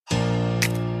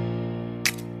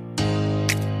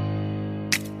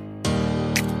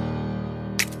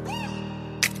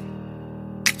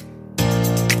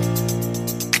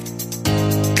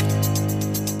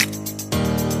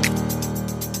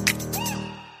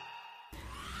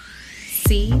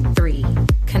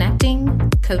C3,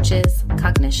 Connecting Coaches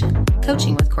Cognition,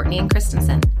 Coaching with Courtney and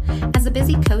Christensen. As a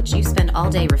busy coach, you spend all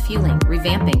day refueling,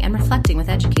 revamping, and reflecting with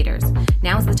educators.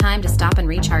 Now's the time to stop and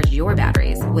recharge your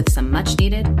batteries with some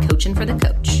much-needed coaching for the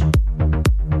coach.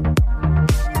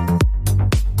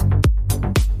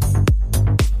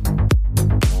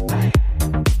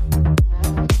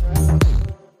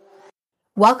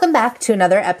 Welcome back to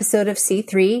another episode of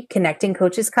C3, Connecting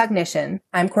Coaches Cognition.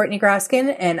 I'm Courtney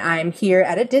Groskin, and I'm here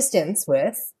at a distance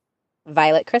with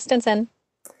Violet Christensen.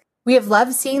 We have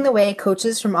loved seeing the way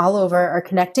coaches from all over are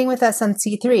connecting with us on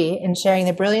C3 and sharing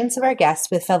the brilliance of our guests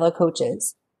with fellow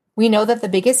coaches. We know that the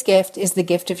biggest gift is the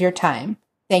gift of your time.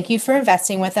 Thank you for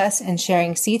investing with us and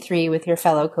sharing C3 with your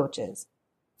fellow coaches.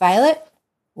 Violet,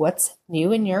 what's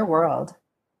new in your world?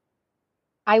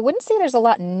 I wouldn't say there's a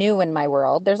lot new in my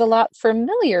world. There's a lot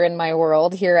familiar in my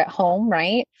world here at home,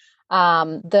 right?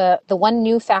 The one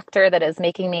new factor that is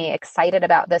making me excited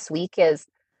about this week is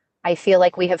I feel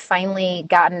like we have finally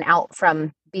gotten out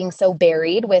from being so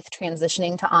buried with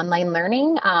transitioning to online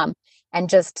learning and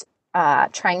just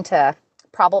trying to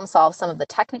problem solve some of the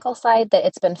technical side, that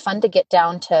it's been fun to get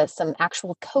down to some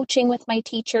actual coaching with my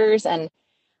teachers. And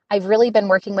I've really been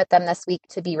working with them this week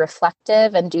to be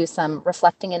reflective and do some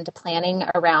reflecting into planning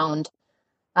around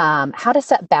how to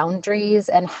set boundaries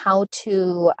and how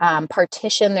to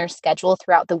partition their schedule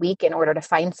throughout the week in order to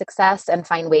find success and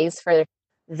find ways for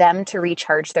them to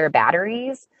recharge their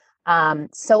batteries.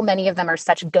 So many of them are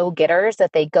such go-getters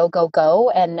that they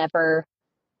go, and never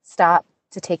stop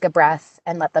to take a breath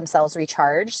and let themselves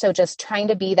recharge. So just trying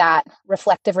to be that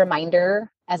reflective reminder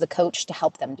as a coach to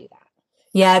help them do that.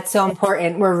 Yeah, it's so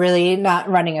important. We're really not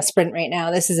running a sprint right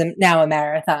now. This is now a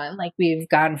marathon. Like, we've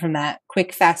gone from that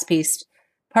quick, fast-paced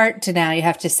part to now you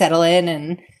have to settle in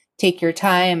and take your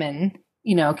time and,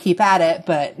 keep at it,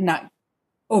 but not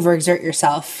overexert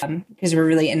yourself because we're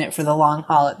really in it for the long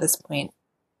haul at this point.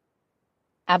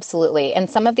 Absolutely. And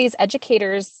some of these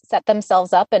educators set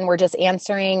themselves up and we're just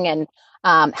answering and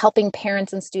helping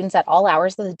parents and students at all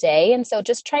hours of the day. And so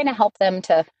just trying to help them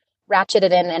to ratchet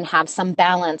it in and have some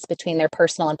balance between their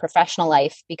personal and professional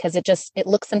life, because it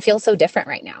looks and feels so different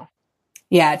right now.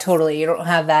 Yeah, totally. You don't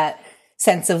have that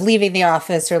sense of leaving the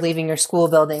office or leaving your school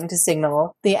building to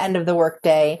signal the end of the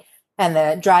workday and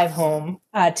the drive home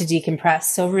to decompress.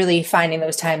 So really finding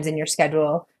those times in your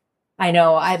schedule. I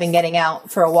know I've been getting out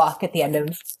for a walk at the end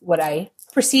of what I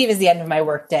perceive as the end of my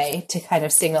workday to kind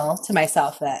of signal to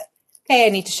myself that, okay, I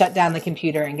need to shut down the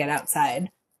computer and get outside.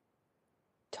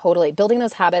 Totally. Building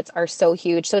those habits are so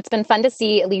huge. So it's been fun to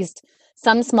see at least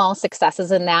some small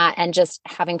successes in that and just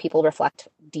having people reflect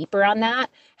deeper on that.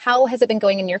 How has it been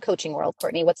going in your coaching world,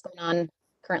 Courtney? What's going on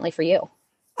currently for you?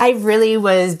 I really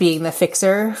was being the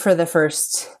fixer for the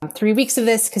first 3 weeks of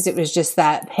this because it was just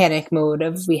that panic mode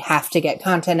of we have to get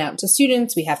content out to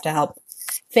students. We have to help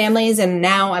families. And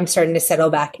now I'm starting to settle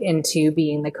back into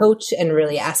being the coach and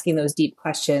really asking those deep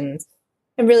questions.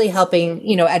 And really helping,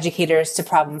 educators to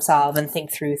problem solve and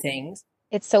think through things.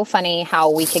 It's so funny how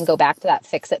we can go back to that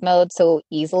fix-it mode so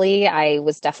easily. I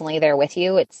was definitely there with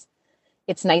you.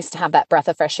 It's nice to have that breath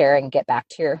of fresh air and get back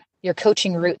to your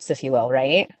coaching roots, if you will,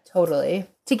 right? Totally.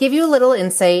 To give you a little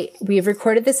insight, we've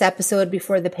recorded this episode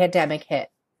before the pandemic hit.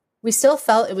 We still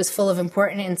felt it was full of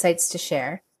important insights to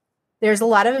share. There's a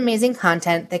lot of amazing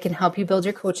content that can help you build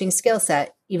your coaching skill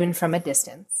set, even from a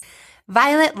distance.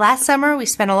 Violet, last summer, we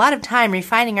spent a lot of time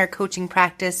refining our coaching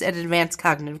practice at Advanced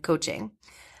Cognitive Coaching.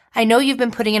 I know you've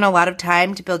been putting in a lot of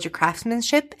time to build your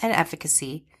craftsmanship and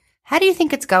efficacy. How do you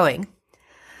think it's going?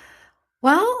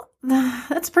 Well,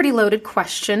 that's a pretty loaded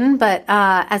question, but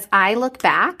as I look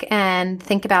back and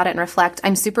think about it and reflect,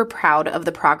 I'm super proud of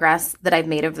the progress that I've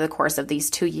made over the course of these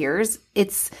 2 years.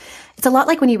 It's a lot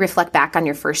like when you reflect back on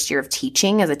your first year of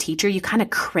teaching as a teacher, you kind of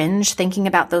cringe thinking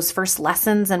about those first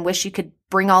lessons and wish you could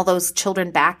bring all those children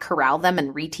back, corral them,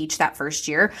 and reteach that first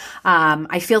year.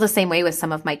 I feel the same way with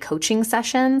some of my coaching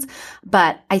sessions,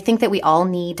 but I think that we all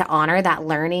need to honor that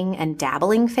learning and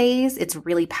dabbling phase. It's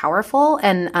really powerful.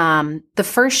 And the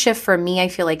first shift for me, I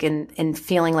feel like in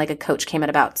feeling like a coach came at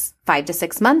about 5 to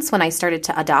 6 months when I started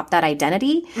to adopt that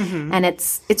identity. Mm-hmm. And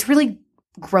it's really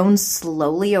grown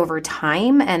slowly over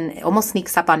time, and it almost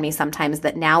sneaks up on me sometimes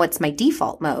that now it's my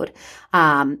default mode.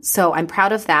 So I'm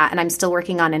proud of that, and I'm still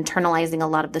working on internalizing a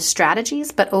lot of the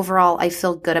strategies, but overall I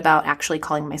feel good about actually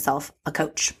calling myself a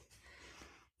coach.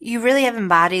 You really have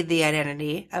embodied the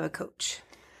identity of a coach.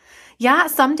 Yeah,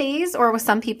 some days or with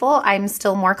some people, I'm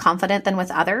still more confident than with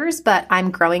others, but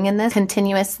I'm growing in this,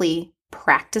 continuously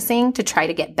practicing to try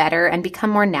to get better and become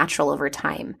more natural over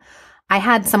time. I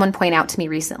had someone point out to me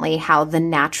recently how the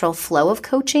natural flow of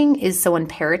coaching is so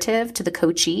imperative to the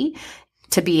coachee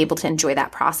to be able to enjoy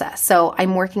that process. So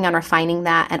I'm working on refining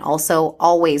that and also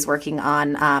always working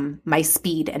on my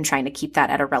speed and trying to keep that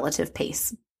at a relative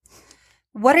pace.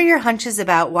 What are your hunches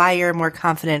about why you're more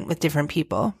confident with different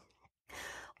people?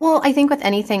 Well, I think with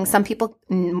anything, some people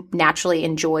naturally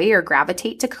enjoy or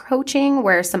gravitate to coaching,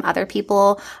 where some other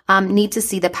people need to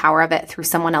see the power of it through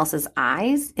someone else's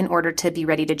eyes in order to be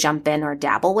ready to jump in or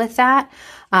dabble with that.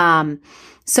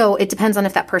 So it depends on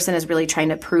if that person is really trying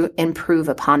to improve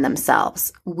upon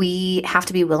themselves. We have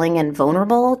to be willing and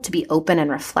vulnerable to be open and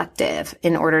reflective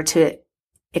in order to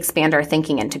expand our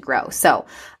thinking and to grow. So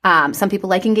some people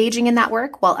like engaging in that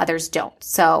work while others don't.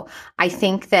 So I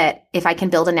think that if I can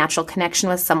build a natural connection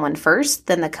with someone first,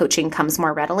 then the coaching comes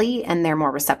more readily and they're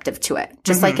more receptive to it.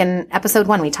 Just like in episode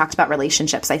 1, we talked about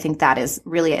relationships. I think that is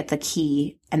really at the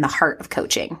key and the heart of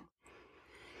coaching.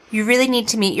 You really need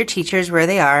to meet your teachers where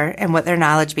they are and what their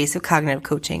knowledge base of cognitive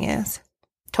coaching is.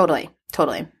 Totally.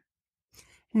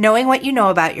 Knowing what you know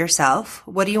about yourself,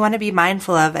 what do you want to be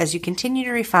mindful of as you continue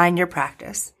to refine your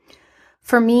practice?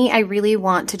 For me, I really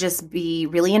want to just be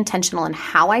really intentional in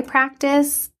how I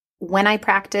practice, when I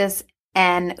practice,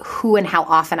 and who and how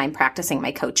often I'm practicing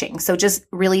my coaching. So just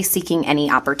really seeking any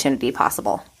opportunity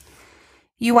possible.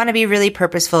 You want to be really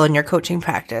purposeful in your coaching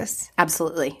practice.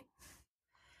 Absolutely.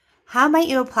 How might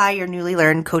you apply your newly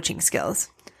learned coaching skills?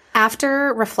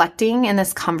 After reflecting in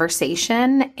this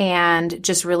conversation and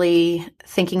just really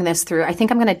thinking this through, I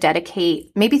think I'm going to dedicate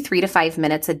maybe 3 to 5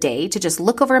 minutes a day to just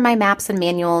look over my maps and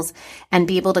manuals and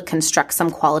be able to construct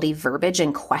some quality verbiage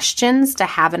and questions to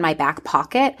have in my back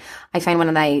pocket. I find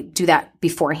when I do that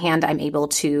beforehand, I'm able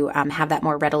to have that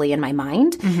more readily in my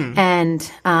mind.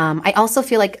 And I also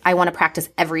feel like I want to practice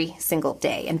every single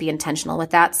day and be intentional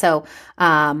with that. So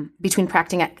between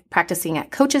practicing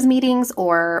at coaches meetings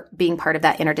or being part of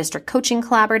that interdistrict coaching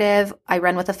collaborative I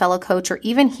run with a fellow coach, or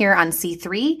even here on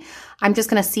C3, I'm just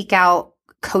going to seek out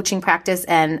coaching practice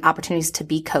and opportunities to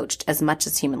be coached as much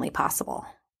as humanly possible.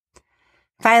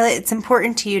 Violet, it's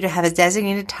important to you to have a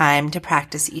designated time to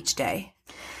practice each day.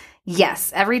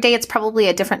 Yes, every day it's probably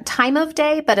a different time of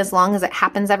day, but as long as it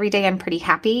happens every day, I'm pretty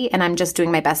happy, and I'm just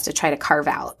doing my best to try to carve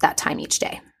out that time each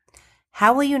day.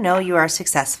 How will you know you are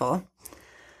successful?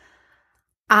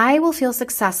 I will feel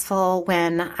successful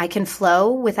when I can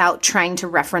flow without trying to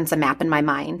reference a map in my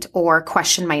mind or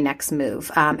question my next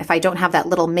move. If I don't have that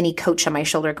little mini coach on my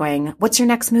shoulder going, what's your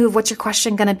next move? What's your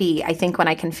question going to be? I think when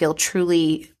I can feel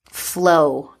truly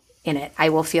flow in it, I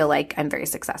will feel like I'm very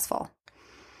successful.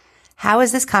 How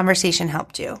has this conversation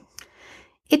helped you?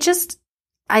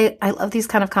 I love these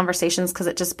kind of conversations because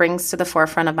it just brings to the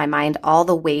forefront of my mind all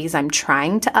the ways I'm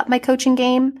trying to up my coaching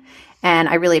game. And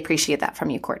I really appreciate that from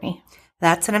you, Courtney.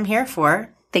 That's what I'm here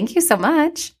for. Thank you so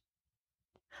much.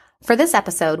 For this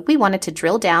episode, we wanted to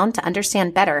drill down to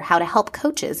understand better how to help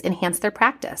coaches enhance their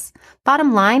practice.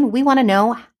 Bottom line, we want to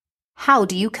know, how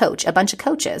do you coach a bunch of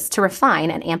coaches to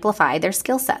refine and amplify their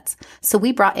skill sets? So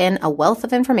we brought in a wealth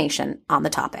of information on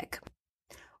the topic.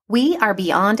 We are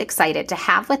beyond excited to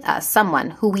have with us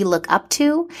someone who we look up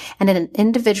to and an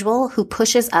individual who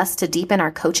pushes us to deepen our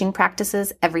coaching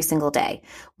practices every single day.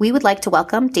 We would like to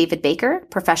welcome David Baker,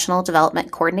 Professional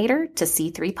Development Coordinator, to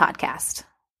C3 Podcast.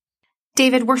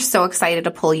 David, we're so excited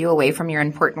to pull you away from your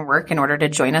important work in order to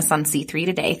join us on C3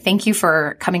 today. Thank you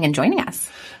for coming and joining us.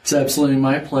 It's absolutely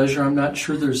my pleasure. I'm not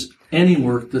sure there's any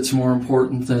work that's more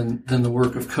important than the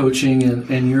work of coaching,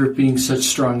 and you're being such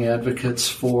strong advocates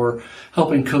for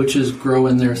helping coaches grow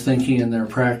in their thinking and their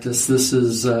practice. This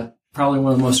is probably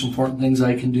one of the most important things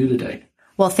I can do today.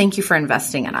 Well, thank you for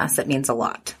investing in us. It means a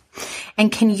lot. And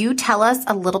can you tell us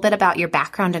a little bit about your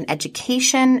background in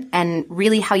education and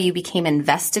really how you became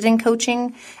invested in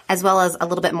coaching, as well as a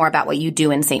little bit more about what you do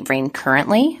in St. Vrain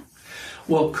currently?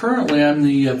 Well, currently I'm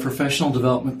the professional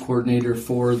development coordinator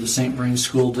for the St. Vrain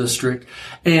School District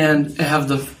and have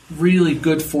the really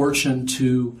good fortune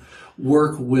to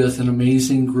work with an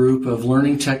amazing group of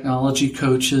learning technology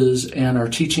coaches and our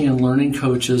teaching and learning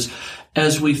coaches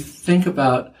as we think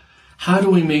about how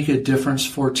do we make a difference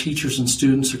for teachers and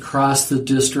students across the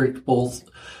district, both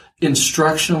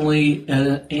instructionally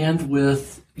and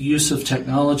with use of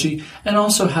technology, and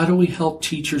also how do we help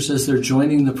teachers as they're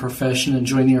joining the profession and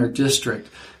joining our district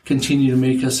continue to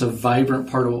make us a vibrant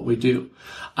part of what we do.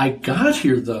 I got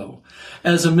here, though,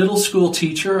 as a middle school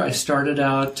teacher. I started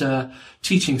out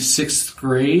teaching 6th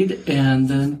grade and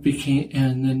then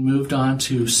moved on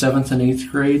to 7th and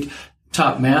 8th grade.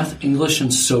 Taught math, English,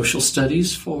 and social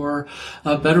studies for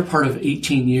a better part of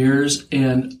 18 years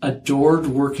and adored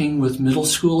working with middle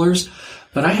schoolers.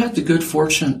 But I had the good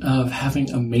fortune of having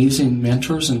amazing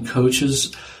mentors and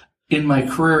coaches in my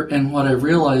career. And what I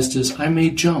realized is I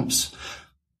made jumps.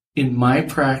 in my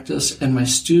practice and my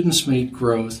students made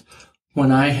growth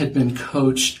when I had been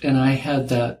coached and I had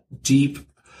that deep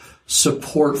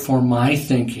support for my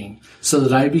thinking so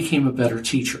that I became a better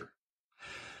teacher.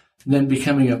 And then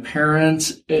becoming a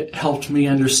parent, it helped me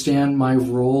understand my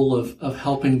role of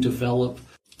helping develop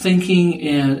thinking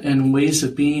and ways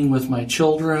of being with my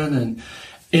children.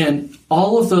 And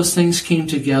all of those things came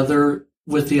together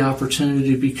with the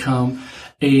opportunity to become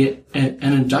an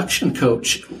induction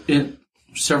coach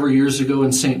several years ago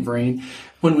in St. Vrain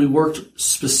when we worked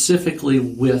specifically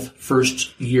with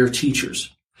first-year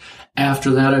teachers.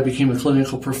 After that, I became a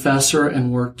clinical professor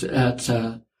and worked as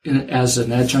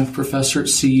an adjunct professor at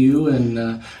CU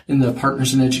and in the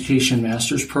Partners in Education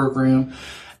Master's Program.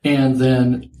 And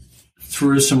then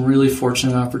through some really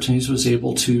fortunate opportunities, was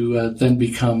able to then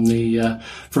become the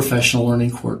professional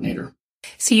learning coordinator.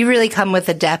 So you really come with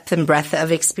a depth and breadth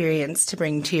of experience to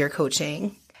bring to your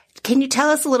coaching. Can you tell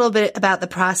us a little bit about the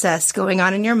process going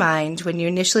on in your mind when you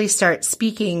initially start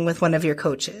speaking with one of your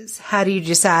coaches? How do you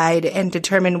decide and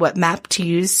determine what map to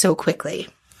use so quickly?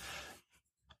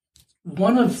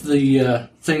 One of the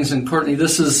things, and Courtney,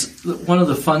 this is one of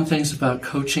the fun things about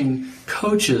coaching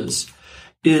coaches,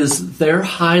 is their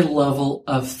high level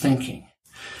of thinking.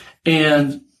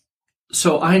 And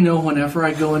so I know whenever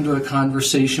I go into a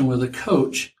conversation with a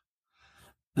coach,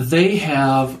 they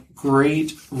have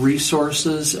great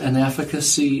resources and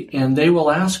efficacy, and they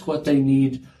will ask what they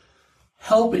need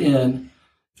help in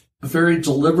very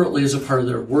deliberately as a part of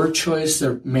their word choice,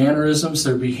 their mannerisms,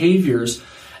 their behaviors.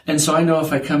 And so I know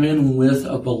if I come in with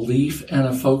a belief and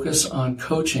a focus on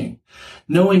coaching,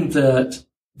 knowing that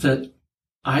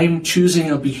I'm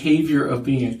choosing a behavior of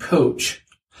being a coach,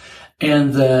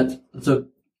 and that the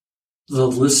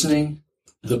listening,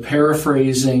 the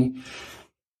paraphrasing,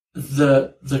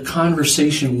 the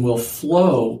conversation will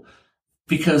flow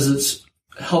because it's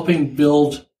helping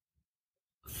build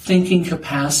thinking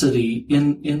capacity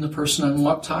in the person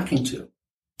I'm talking to.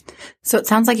 So it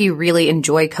sounds like you really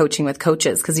enjoy coaching with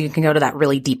coaches because you can go to that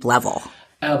really deep level.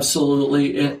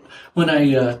 Absolutely. When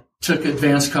I took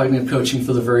advanced cognitive coaching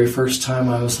for the very first time,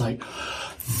 I was like,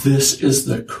 this is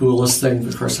the coolest thing.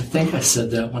 Of course, I think I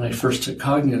said that when I first took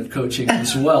cognitive coaching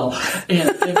as well.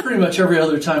 and pretty much every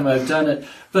other time I've done it.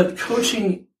 But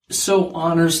coaching so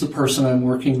honors the person I'm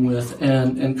working with,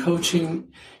 and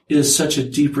coaching is such a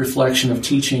deep reflection of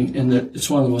teaching in that it's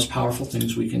one of the most powerful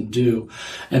things we can do.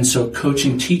 And so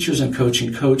coaching teachers and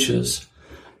coaching coaches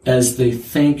as they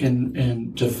think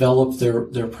and develop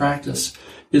their practice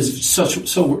is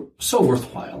so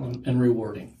worthwhile and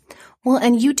rewarding. Well,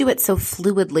 and you do it so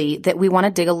fluidly that we want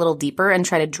to dig a little deeper and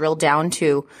try to drill down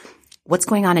to what's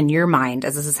going on in your mind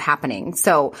as this is happening.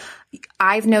 So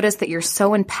I've noticed that you're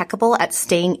so impeccable at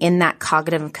staying in that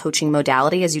cognitive coaching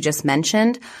modality, as you just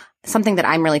mentioned, something that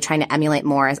I'm really trying to emulate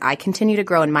more as I continue to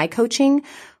grow in my coaching.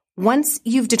 Once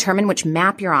you've determined which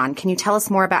map you're on, can you tell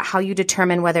us more about how you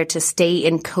determine whether to stay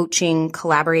in coaching,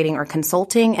 collaborating, or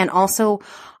consulting? And also,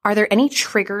 are there any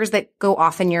triggers that go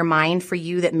off in your mind for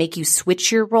you that make you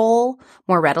switch your role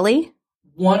more readily?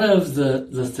 One of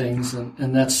the things,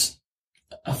 and that's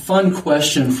a fun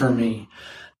question for me,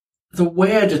 the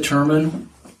way I determine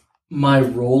my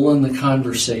role in the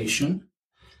conversation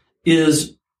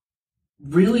is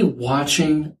really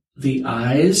watching the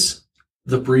eyes,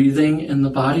 the breathing, and the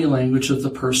body language of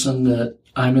the person that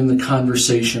I'm in the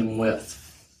conversation with.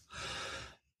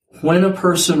 When a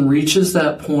person reaches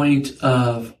that point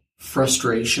of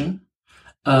frustration,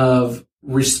 of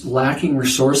lacking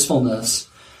resourcefulness,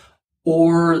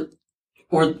 or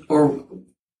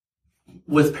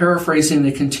with paraphrasing,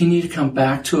 they continue to come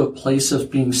back to a place of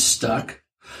being stuck,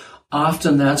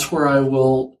 often that's where I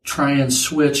will try and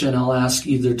switch, and I'll ask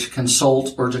either to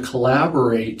consult or to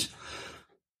collaborate.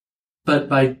 But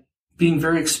by being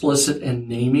very explicit and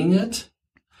naming it,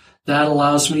 that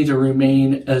allows me to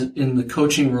remain in the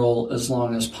coaching role as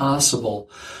long as possible.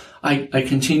 I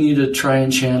continue to try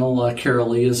and channel Carol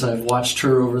Lee as I've watched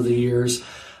her over the years.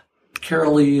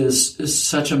 Carol Lee is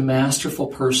such a masterful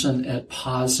person at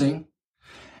pausing.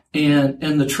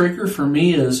 And the trigger for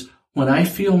me is when I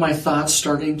feel my thoughts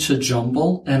starting to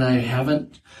jumble and I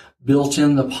haven't built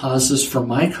in the pauses for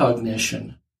my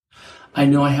cognition, I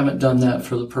know I haven't done that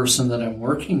for the person that I'm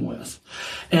working with.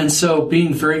 And so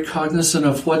being very cognizant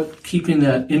of keeping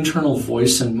that internal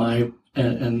voice in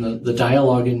and the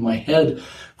dialogue in my head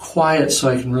quiet so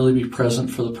I can really be present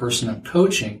for the person I'm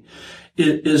coaching,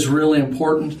 it is really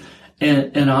important.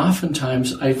 And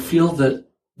oftentimes I feel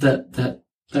that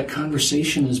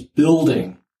conversation is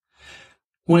building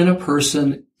when a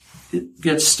person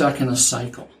gets stuck in a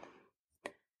cycle.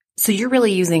 So you're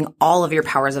really using all of your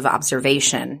powers of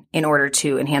observation in order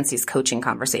to enhance these coaching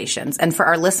conversations. And for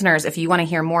our listeners, if you want to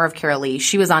hear more of Carolee,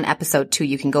 she was on episode 2.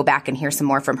 You can go back and hear some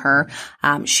more from her.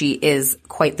 She is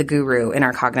quite the guru in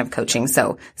our cognitive coaching.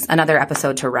 So it's another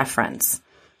episode to reference.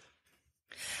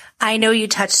 I know you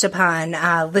touched upon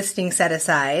listening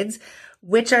set-asides.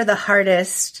 Which are the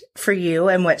hardest for you,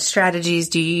 and what strategies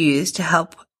do you use to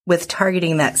help with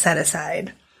targeting that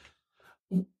set-aside?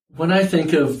 When I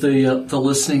think of the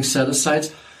listening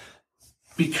set-asides,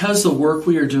 because the work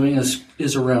we are doing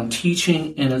is around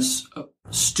teaching, and it's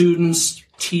students,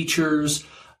 teachers,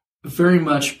 very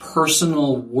much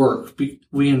personal work.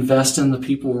 We invest in the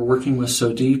people we're working with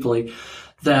so deeply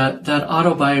that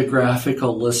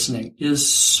autobiographical listening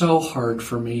is so hard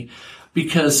for me,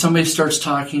 because somebody starts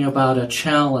talking about a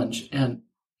challenge and,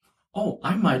 oh,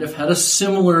 I might have had a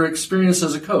similar experience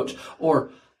as a coach,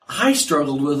 or I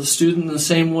struggled with a student in the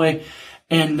same way,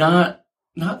 and not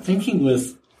thinking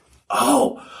with,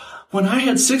 oh, when I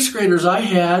had 6th graders,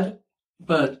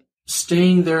 but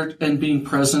staying there and being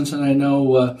present. And I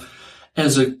know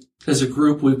as a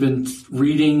group, we've been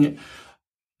reading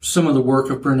some of the work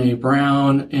of Brene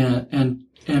Brown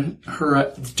and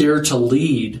her Dare to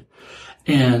Lead,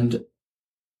 and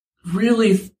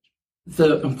really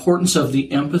the importance of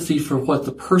the empathy for what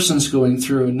the person's going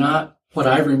through, and not what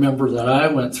I remember that I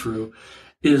went through,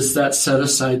 is that set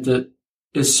aside that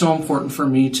is so important for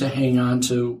me to hang on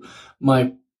to,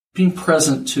 my being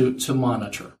present to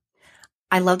monitor.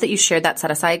 I love that you shared that set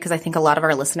aside, because I think a lot of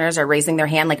our listeners are raising their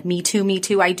hand like, me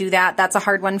too, I do that. That's a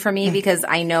hard one for me, because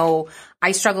I know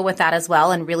I struggle with that as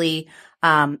well. And really,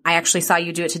 I actually saw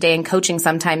you do it today in coaching,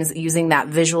 sometimes using that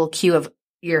visual cue of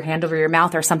your hand over your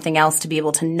mouth or something else to be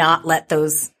able to not let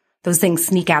those things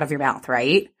sneak out of your mouth,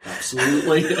 right?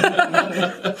 Absolutely.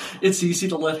 It's easy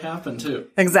to let happen too.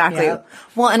 Exactly. Yeah.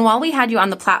 Well, and while we had you on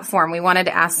the platform, we wanted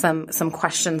to ask some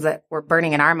questions that were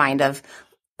burning in our mind of,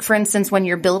 for instance, when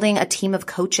you're building a team of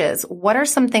coaches, what are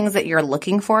some things that you're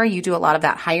looking for? You do a lot of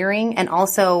that hiring, and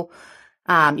also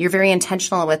you're very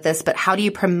intentional with this, but how do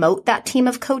you promote that team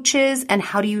of coaches, and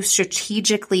how do you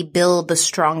strategically build the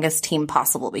strongest team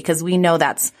possible? Because we know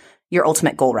that's your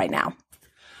ultimate goal right now.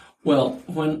 Well,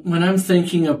 when I'm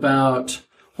thinking about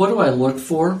what do I look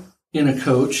for in a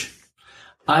coach,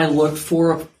 I look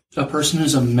for a person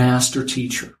who's a master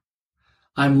teacher.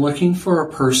 I'm looking for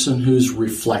a person who's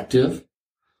reflective,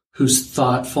 who's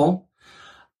thoughtful.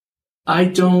 I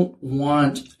don't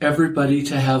want everybody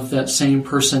to have that same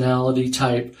personality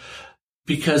type,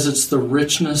 because it's the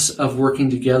richness of working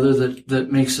together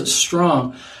that makes us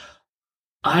strong.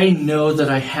 I know that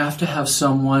I have to have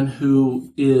someone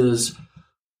who is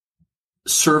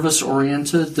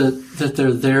service-oriented, that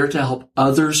they're there to help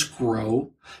others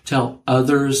grow, to help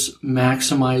others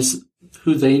maximize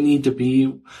who they need to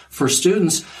be. For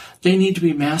students, they need to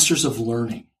be masters of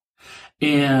learning.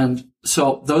 And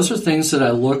so those are things that I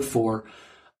look for.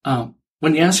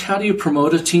 When you ask how do you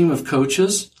promote a team of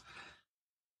coaches,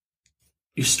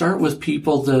 you start with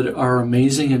people that are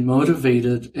amazing and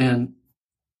motivated, and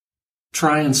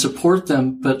try and support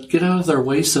them, but get out of their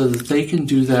way so that they can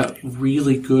do that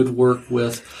really good work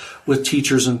with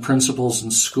teachers and principals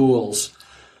and schools.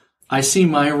 I see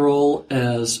my role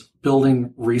as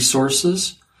building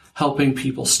resources, helping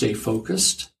people stay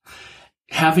focused,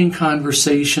 having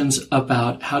conversations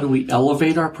about how do we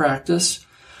elevate our practice.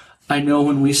 I know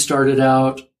when we started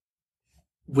out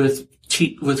with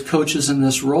coaches in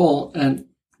this role, and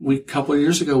a couple of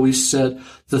years ago, we said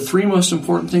the 3 most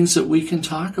important things that we can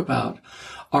talk about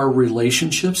are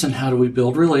relationships, and how do we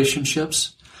build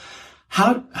relationships?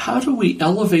 How do we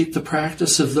elevate the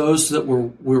practice of those that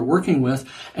we're working with?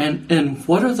 And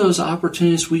what are those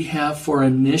opportunities we have for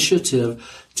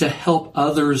initiative to help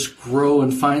others grow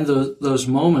and find those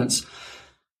moments?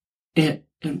 And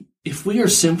if we are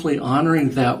simply honoring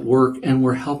that work and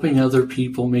we're helping other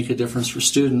people make a difference for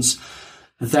students,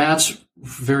 that's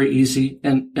very easy.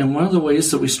 And one of the ways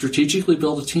that we strategically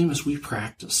build a team is we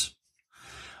practice.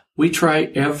 We try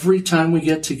every time we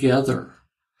get together.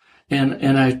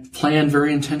 And I plan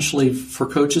very intentionally for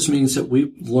coaches meetings that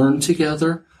we learn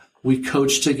together, we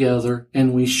coach together,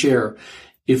 and we share.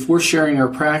 If we're sharing our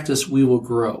practice, we will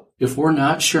grow. If we're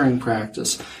not sharing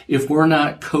practice, if we're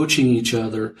not coaching each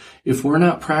other, if we're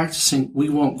not practicing, we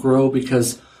won't grow,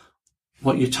 because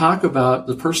what you talk about,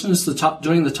 the person who's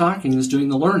doing the talking is doing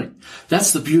the learning.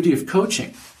 That's the beauty of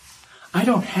coaching. I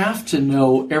don't have to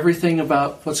know everything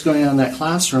about what's going on in that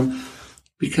classroom,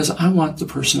 because I want the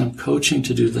person I'm coaching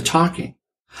to do the talking.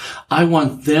 I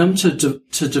want them to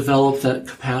develop that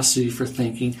capacity for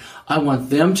thinking. I want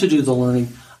them to do the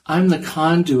learning. I'm the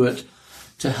conduit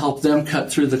to help them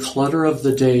cut through the clutter of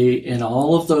the day and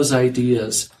all of those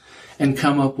ideas and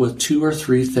come up with 2 or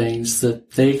 3 things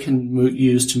that they can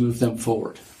use to move them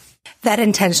forward. That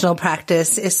intentional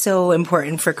practice is so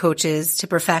important for coaches to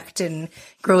perfect and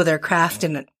grow their craft.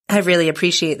 And I really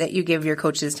appreciate that you give your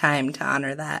coaches time to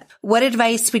honor that. What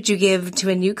advice would you give to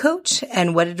a new coach,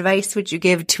 and what advice would you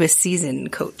give to a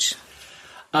seasoned coach?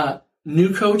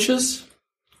 New coaches,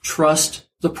 trust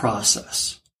the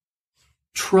process.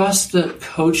 Trust that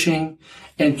coaching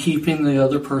and keeping the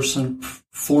other person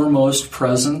foremost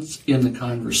present in the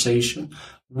conversation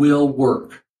will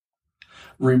work.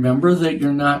 Remember that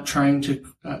you're not trying to,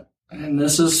 and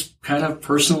this is kind of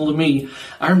personal to me.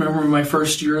 I remember my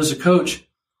first year as a coach,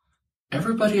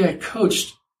 everybody I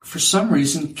coached, for some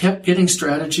reason, kept getting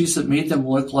strategies that made them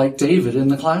look like David in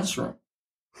the classroom.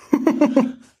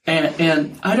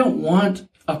 And I don't want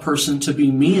a person to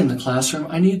be me in the classroom.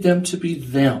 I need them to be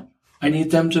them. I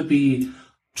need them to be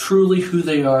truly who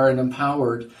they are and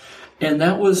empowered. And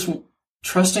that was,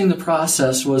 trusting the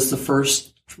process was the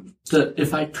first, that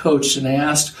if I coached and I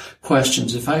asked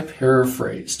questions, if I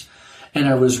paraphrased, and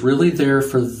I was really there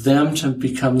for them to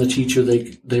become the teacher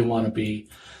they want to be,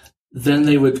 then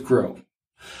they would grow.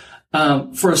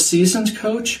 For a seasoned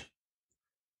coach,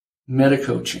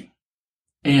 meta-coaching.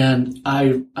 And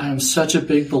I am such a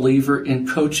big believer in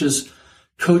coaches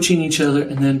coaching each other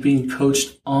and then being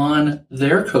coached on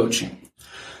their coaching.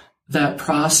 That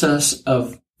process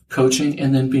of coaching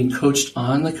and then being coached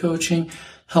on the coaching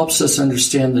helps us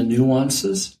understand the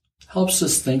nuances, helps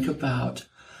us think about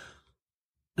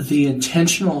the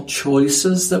intentional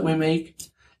choices that we make.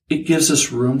 It gives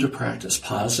us room to practice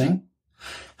pausing,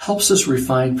 helps us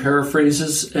refine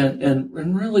paraphrases and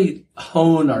really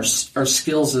hone our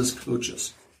skills as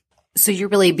coaches. So you're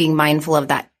really being mindful of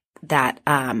that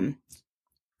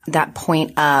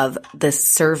point of the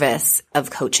service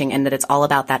of coaching, and that it's all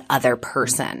about that other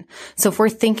person. So if we're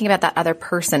thinking about that other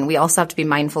person, we also have to be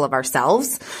mindful of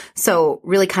ourselves. So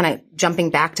really kind of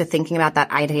jumping back to thinking about that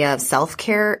idea of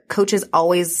self-care, coaches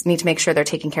always need to make sure they're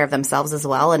taking care of themselves as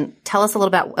well. And tell us a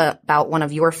little bit about one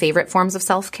of your favorite forms of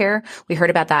self-care. We heard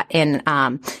about that in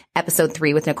episode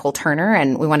 3 with Nicole Turner,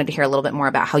 and we wanted to hear a little bit more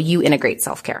about how you integrate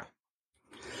self-care.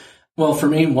 Well, for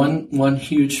me, one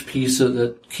huge piece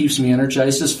that keeps me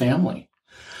energized is family.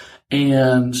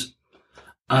 And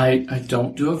I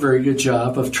don't do a very good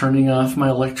job of turning off my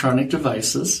electronic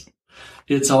devices.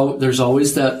 There's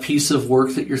always that piece of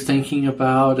work that you're thinking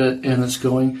about and it's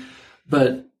going,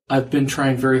 but I've been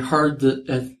trying very hard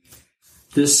at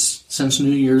this since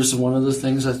New Year's. One of the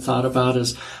things I thought about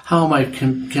is how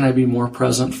can I be more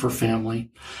present for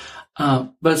family?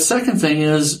 But second thing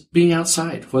is being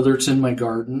outside, whether it's in my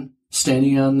garden,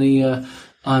 standing on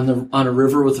a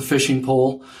river with a fishing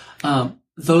pole,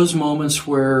 those moments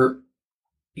where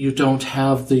you don't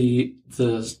have the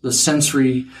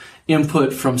sensory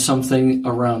input from something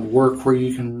around work, where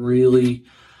you can really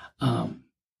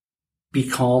be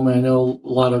calm. I know a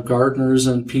lot of gardeners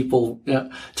and people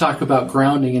talk about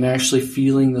grounding and actually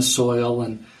feeling the soil,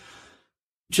 and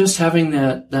just having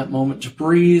that moment to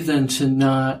breathe and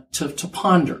to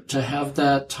ponder, to have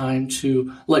that time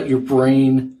to let your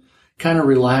brain kind of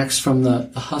relax from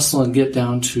the hustle and get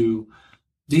down to,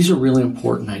 these are really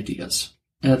important ideas.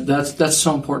 And that's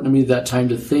so important to me, that time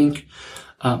to think.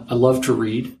 I love to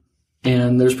read,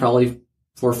 and there's probably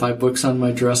 4 or 5 books on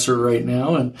my dresser right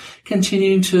now, and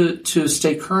continuing to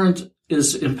stay current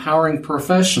is empowering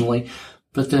professionally,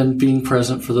 but then being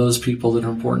present for those people that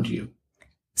are important to you.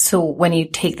 So when you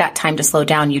take that time to slow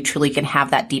down, you truly can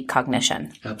have that deep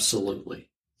cognition. Absolutely.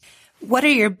 What are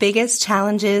your biggest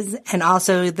challenges and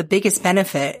also the biggest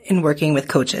benefit in working with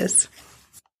coaches?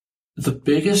 The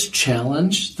biggest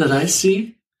challenge that I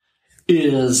see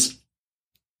is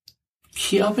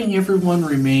helping everyone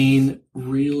remain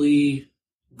really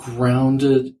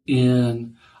grounded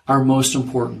in our most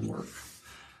important work.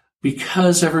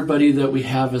 Because everybody that we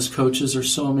have as coaches are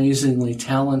so amazingly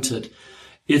talented,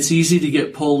 it's easy to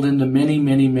get pulled into many,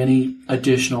 many, many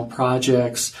additional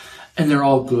projects, and they're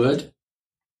all good.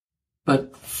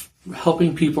 But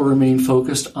helping people remain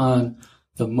focused on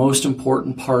the most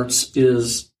important parts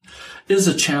is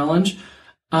a challenge.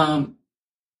 And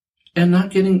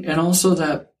also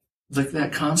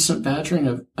that constant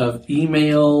badgering of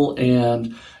email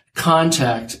and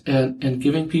contact and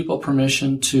giving people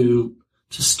permission to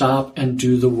stop and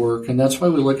do the work. And that's why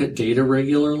we look at data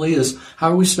regularly, is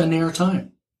how are we spending our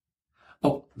time?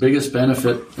 Oh, biggest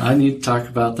benefit, I need to talk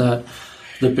about that.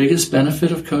 The biggest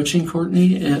benefit of coaching,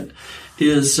 Courtney,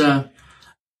 is I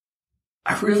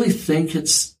really think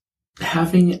it's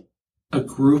having a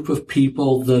group of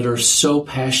people that are so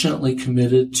passionately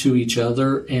committed to each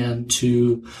other and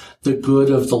to the good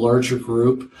of the larger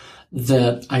group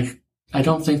that I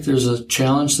don't think there's a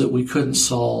challenge that we couldn't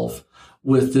solve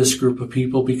with this group of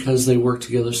people because they work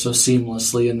together so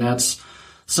seamlessly. And that's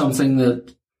something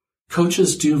that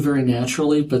coaches do very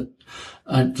naturally, but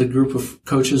the group of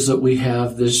coaches that we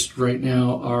have this right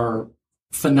now are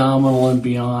phenomenal and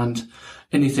beyond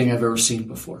anything I've ever seen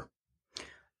before.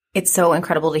 It's so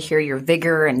incredible to hear your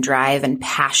vigor and drive and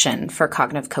passion for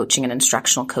cognitive coaching and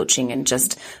instructional coaching and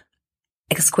just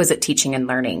exquisite teaching and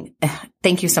learning.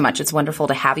 Thank you so much. It's wonderful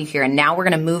to have you here. And now we're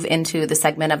going to move into the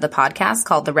segment of the podcast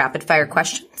called the rapid fire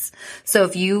questions. So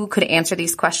if you could answer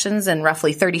these questions in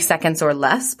roughly 30 seconds or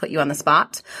less, put you on the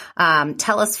spot.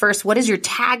 Tell us first, what is your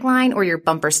tagline or your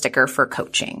bumper sticker for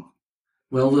coaching?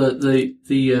 Well, the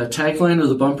tagline or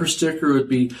the bumper sticker would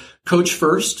be coach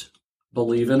first,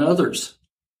 believe in others.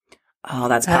 Oh,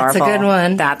 that's powerful. That's a good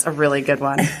one. That's a really good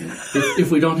one. If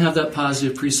we don't have that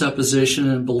positive presupposition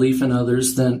and belief in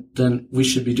others, then we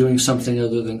should be doing something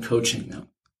other than coaching them.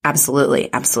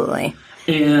 Absolutely. Absolutely.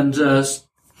 And I'll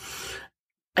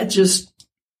just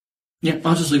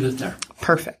leave it there.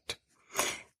 Perfect.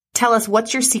 Tell us,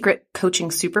 what's your secret coaching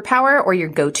superpower or your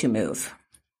go-to move?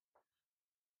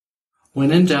 When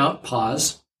in doubt,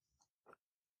 pause.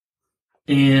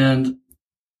 And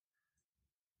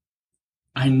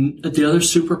the other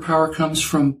superpower comes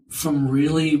from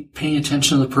really paying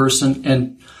attention to the person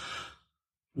and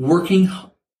working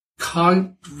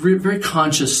very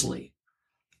consciously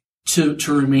to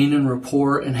remain in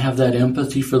rapport and have that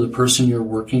empathy for the person you're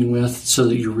working with so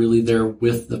that you're really there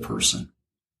with the person.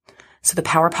 So the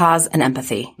power pause and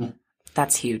empathy.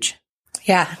 That's huge.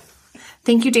 Yeah.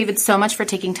 Thank you, David, so much for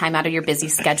taking time out of your busy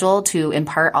schedule to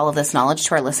impart all of this knowledge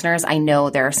to our listeners. I know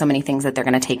there are so many things that they're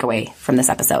going to take away from this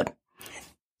episode.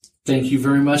 Thank you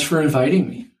very much for inviting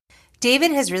me.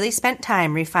 David has really spent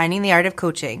time refining the art of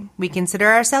coaching. We consider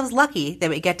ourselves lucky that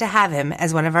we get to have him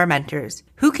as one of our mentors.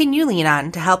 Who can you lean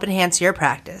on to help enhance your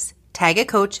practice? Tag a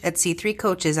coach at C3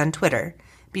 Coaches on Twitter.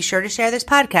 Be sure to share this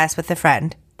podcast with a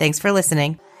friend. Thanks for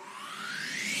listening.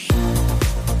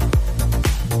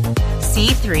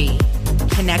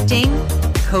 C3, connecting,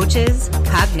 coaches,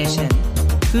 cognition.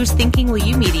 Whose thinking will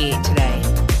you mediate today?